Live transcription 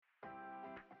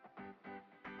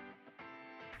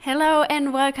Hello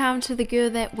and welcome to the Girl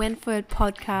That Went For It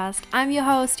podcast. I'm your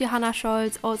host, Johanna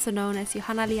Scholz, also known as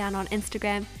Johanna Liana on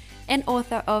Instagram, and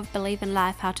author of Believe in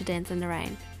Life, How to Dance in the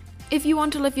Rain. If you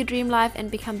want to live your dream life and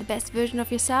become the best version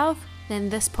of yourself, then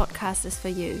this podcast is for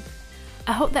you.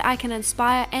 I hope that I can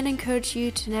inspire and encourage you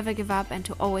to never give up and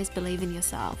to always believe in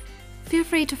yourself. Feel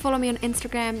free to follow me on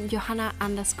Instagram,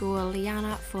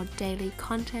 Johanna_Liana, for daily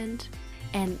content.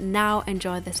 And now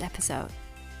enjoy this episode.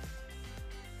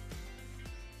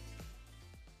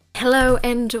 Hello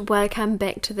and welcome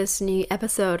back to this new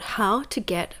episode, How to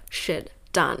Get Shit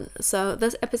Done. So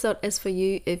this episode is for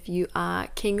you if you are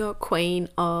king or queen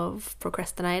of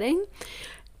procrastinating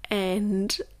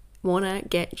and wanna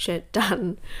get shit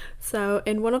done. So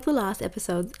in one of the last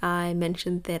episodes I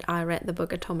mentioned that I read the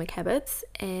book Atomic Habits,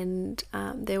 and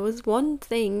there was one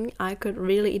thing I could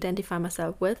really identify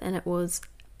myself with, and it was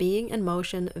being in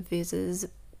motion versus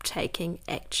taking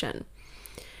action.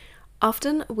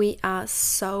 Often we are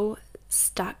so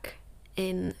stuck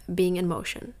in being in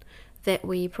motion that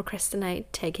we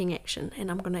procrastinate taking action, and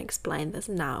I'm going to explain this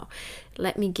now.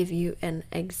 Let me give you an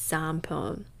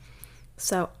example.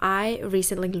 So I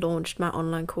recently launched my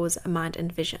online course Mind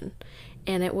and Vision,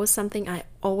 and it was something I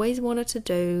always wanted to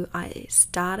do. I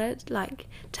started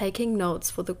taking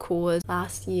notes for the course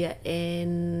last year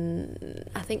in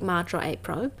I think March or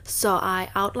April. So I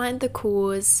outlined the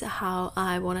course, how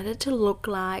I wanted it to look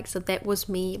like. So that was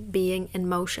me being in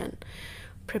motion,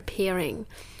 preparing.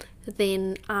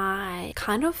 Then I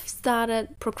kind of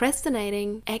started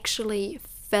procrastinating actually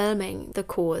filming the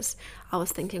course. I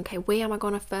was thinking, okay, where am I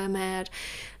going to film it?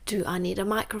 Do I need a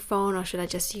microphone or should I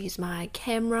just use my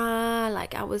camera?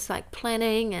 I was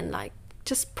planning and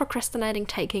just procrastinating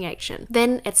taking action.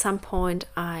 Then at some point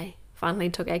I finally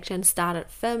took action, started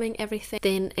filming everything.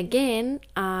 Then again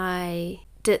I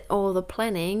did all the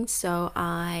planning, so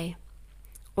I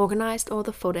organized all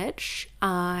the footage.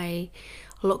 I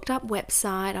looked up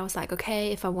website. I was like,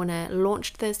 okay, if I want to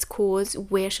launch this course,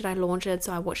 where should I launch it?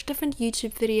 So I watched different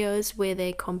YouTube videos where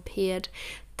they compared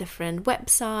different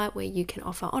websites where you can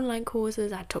offer online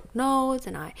courses. I took notes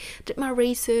and I did my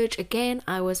research. Again,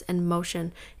 I was in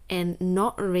motion and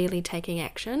not really taking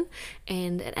action,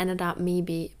 and it ended up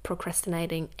me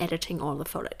procrastinating editing all the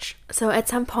footage. So at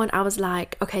some point I was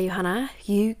like, okay, Johanna,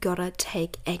 you gotta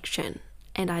take action.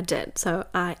 And I did. So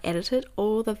I edited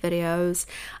all the videos,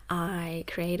 I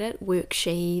created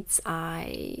worksheets,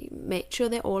 I made sure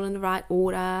they're all in the right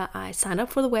order, I signed up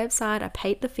for the website, I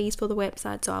paid the fees for the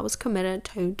website, so I was committed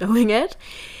to doing it.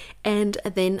 And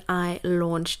then I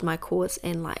launched my course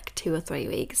in 2 or 3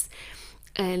 weeks.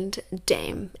 And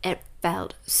damn, it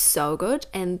felt so good,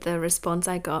 and the response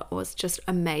I got was just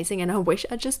amazing, and I wish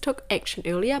I just took action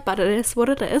earlier, but it is what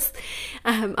it is.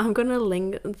 I'm gonna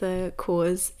link the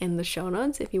course in the show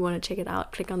notes. If you want to check it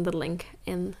out, click on the link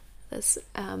in this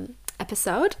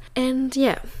episode. And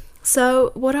yeah,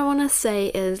 so what I want to say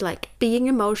is being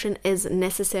in motion is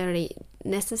necessary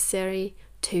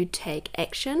to take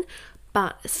action,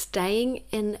 but staying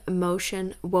in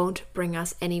motion won't bring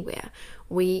us anywhere.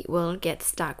 We will get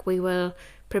stuck. We will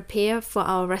prepare for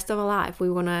our rest of our life. We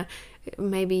want to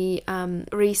maybe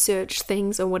research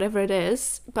things or whatever it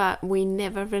is, but we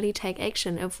never really take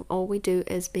action if all we do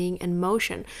is being in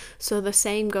motion. So the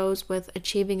same goes with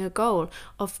achieving a goal.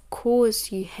 Of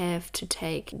course you have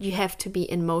to be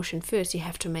in motion first. You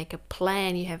have to make a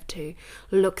plan. You have to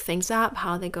look things up,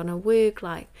 how they're gonna work.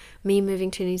 Like me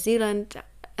moving to New Zealand,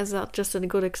 as just a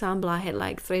good example, I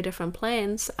had 3 different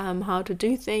plans how to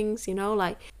do things,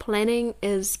 planning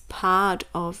is part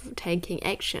of taking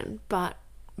action, but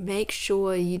make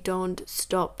sure you don't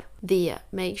stop there.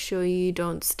 Make sure you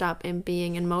don't stop in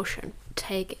being in motion.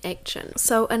 Take action.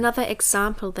 So another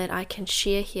example that I can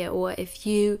share here, or if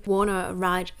you want to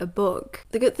write a book,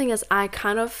 the good thing is I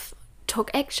kind of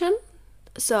took action.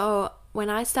 So when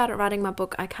I started writing my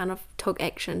book, I kind of took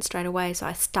action straight away. So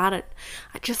I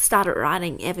just started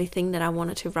writing everything that I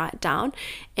wanted to write down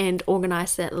and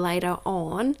organized it later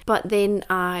on. But then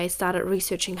I started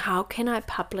researching, how can I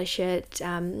publish it?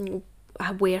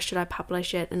 Where should I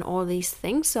publish it, and all these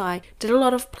things. So I did a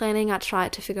lot of planning. I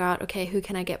tried to figure out, okay, who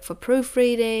can I get for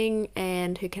proofreading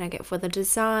and who can I get for the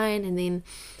design, and then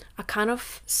I kind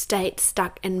of stayed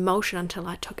stuck in motion until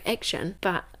I took action.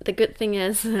 But the good thing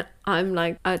is I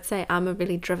would say I'm a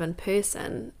really driven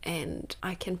person, and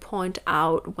I can point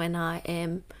out when I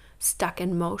am stuck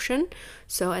in motion.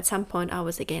 So at some point I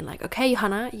was again okay,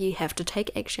 Johanna, you have to take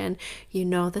action.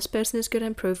 This person is good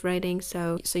at proofreading,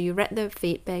 so you read the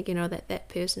feedback, that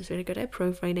person is really good at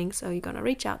proofreading, so you're gonna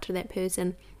reach out to that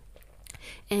person.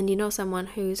 And someone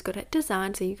who's good at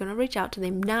design, so you're gonna reach out to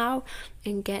them now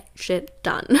and get shit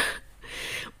done.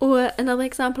 Or another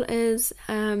example is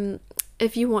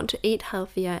if you want to eat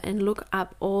healthier and look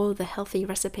up all the healthy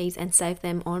recipes and save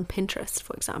them on Pinterest,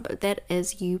 for example, that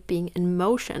is you being in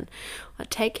motion.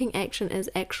 Taking action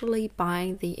is actually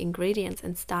buying the ingredients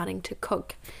and starting to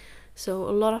cook. So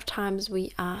a lot of times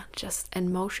we are just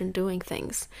in motion doing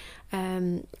things.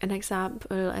 An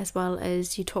example as well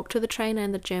is you talk to the trainer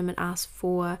in the gym and ask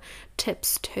for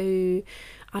tips to,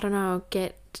 I don't know,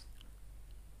 get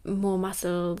more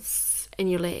muscles in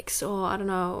your legs, or I don't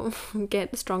know,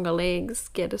 get stronger legs,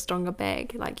 get a stronger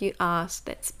back. Like you ask,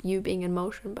 that's you being in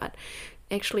motion, but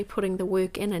actually putting the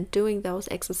work in and doing those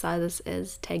exercises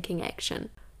is taking action.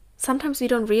 Sometimes we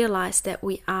don't realize that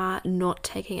we are not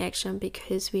taking action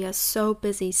because we are so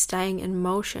busy staying in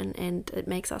motion, and it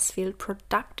makes us feel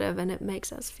productive and it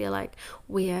makes us feel like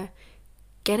we're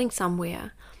getting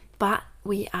somewhere, but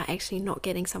we are actually not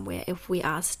getting somewhere if we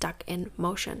are stuck in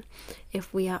motion.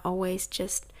 If we are always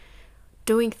just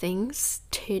doing things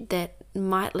that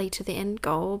might lead to the end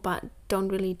goal but don't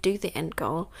really do the end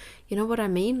goal. You know what I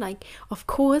mean? Like, of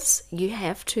course you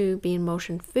have to be in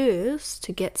motion first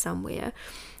to get somewhere,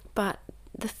 but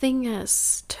the thing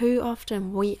is, too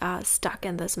often we are stuck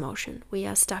in this motion. We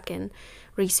are stuck in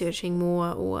researching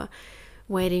more or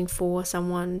waiting for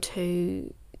someone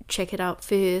to check it out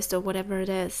first or whatever it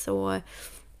is, or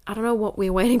I don't know what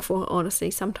we're waiting for, honestly.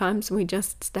 Sometimes we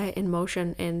just stay in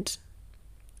motion and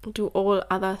do all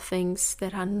other things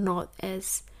that are not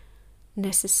as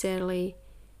necessarily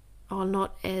or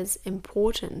not as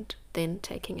important than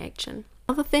taking action.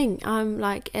 Another thing,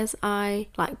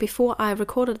 before I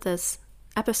recorded this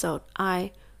episode,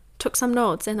 I took some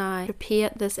notes and I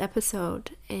prepared this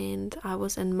episode and I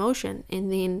was in motion,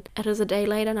 and then it is a day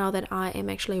later now that I am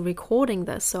actually recording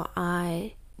this. So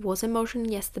I was in motion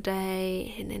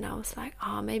yesterday, and then I was like,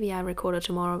 oh, maybe I record it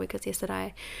tomorrow, because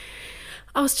yesterday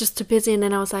I was just too busy, and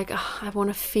then I was like, oh, I want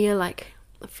to feel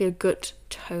good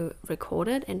to record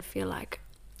it and feel like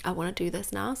I want to do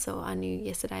this now. So I knew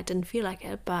yesterday I didn't feel like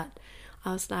it, but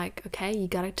I was like, okay, you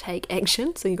gotta take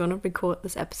action, so you're gonna record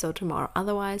this episode tomorrow,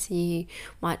 otherwise you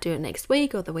might do it next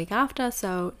week or the week after.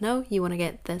 So no, you want to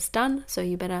get this done, so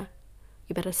you better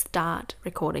start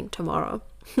recording tomorrow.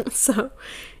 So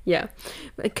yeah,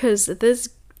 because this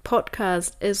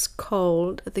podcast is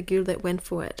called The Girl That Went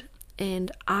For It,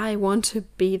 and I want to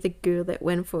be the girl that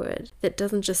went for it, that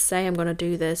doesn't just say I'm going to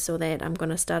do this or that, I'm going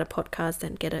to start a podcast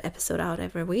and get an episode out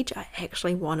every week. I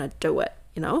actually want to do it,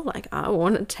 like I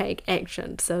want to take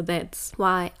action. So that's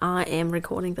why I am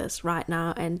recording this right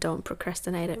now and don't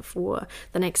procrastinate it for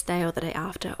the next day or the day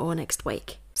after or next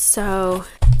week. So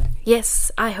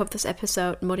yes, I hope this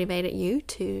episode motivated you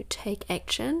to take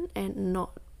action and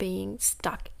not being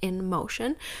stuck in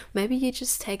motion. Maybe you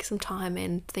just take some time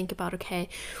and think about, okay,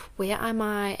 where am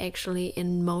I actually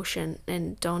in motion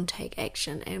and don't take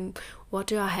action, and what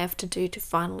do I have to do to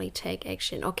finally take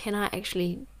action, or can I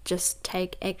actually just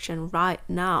take action right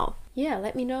now? Yeah,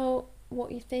 let me know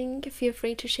what you think. Feel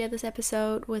free to share this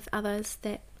episode with others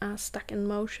that are stuck in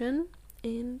motion,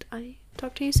 and I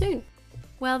talk to you soon.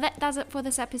 Well, that does it for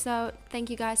this episode.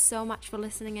 Thank you guys so much for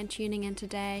listening and tuning in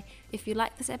today. If you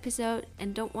like this episode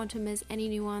and don't want to miss any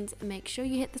new ones, make sure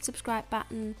you hit the subscribe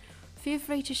button. Feel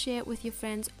free to share it with your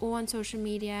friends or on social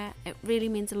media. It really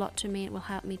means a lot to me. It will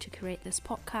help me to create this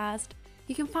podcast.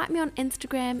 You can find me on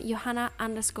Instagram,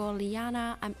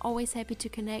 Johanna_Liana. I'm always happy to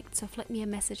connect, so flick me a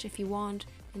message if you want.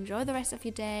 Enjoy the rest of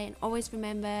your day, and always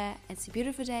remember, it's a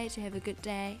beautiful day to have a good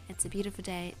day. It's a beautiful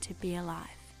day to be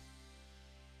alive.